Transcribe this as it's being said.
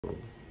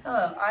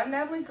Hello, I'm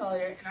Natalie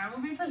Collier, and I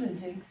will be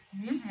presenting the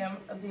Museum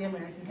of the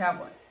American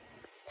Cowboy.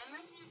 In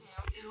this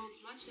museum, it holds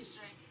much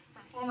history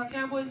from former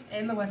cowboys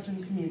and the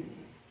Western community.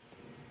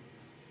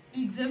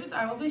 The exhibits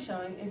I will be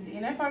showing is the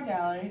NFR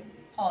Gallery,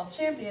 Hall of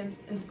Champions,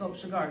 and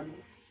Sculpture Garden.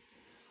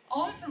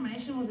 All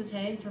information was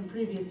obtained from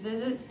previous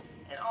visits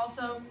and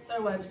also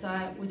their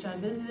website, which I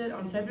visited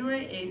on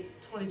February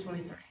 8,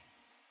 2023.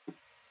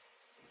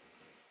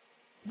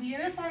 The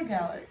NFR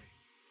Gallery.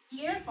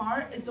 The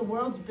NFR is the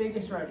world's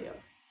biggest rodeo.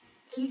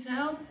 It is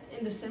held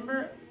in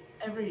December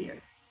every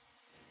year.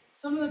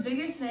 Some of the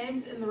biggest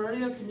names in the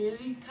rodeo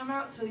community come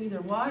out to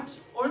either watch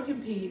or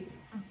compete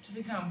to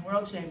become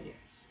world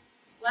champions.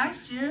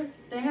 Last year,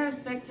 they had a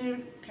spectator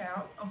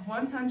count of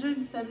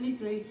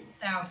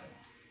 173,000.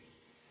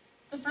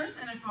 The first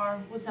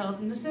NFR was held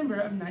in December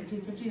of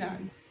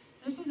 1959.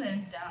 This was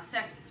in Dallas,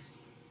 Texas.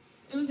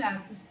 It was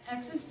at the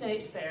Texas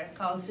State Fair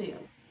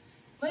Coliseum.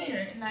 Later,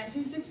 in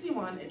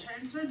 1961, it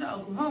transferred to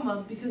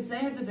Oklahoma because they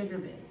had the bigger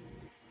bid.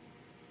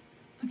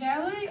 The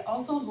gallery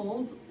also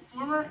holds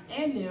former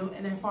and new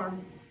NFR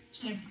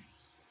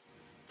champions.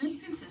 This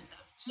consists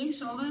of Jim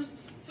Shoulders,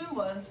 who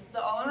was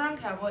the all-around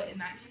cowboy in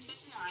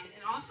 1959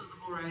 and also the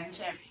bull riding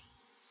champion.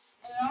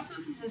 And it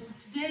also consists of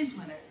today's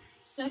winner,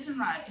 Stetson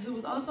Wright, who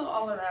was also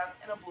all-around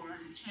and a bull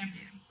riding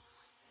champion.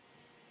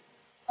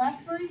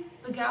 Lastly,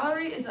 the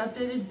gallery is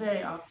updated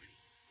very often.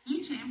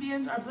 New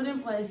champions are put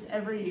in place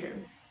every year,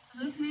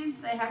 so this means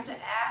they have to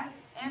add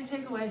and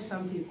take away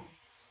some people.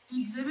 The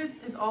exhibit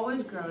is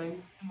always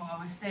growing and will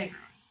always stay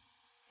growing.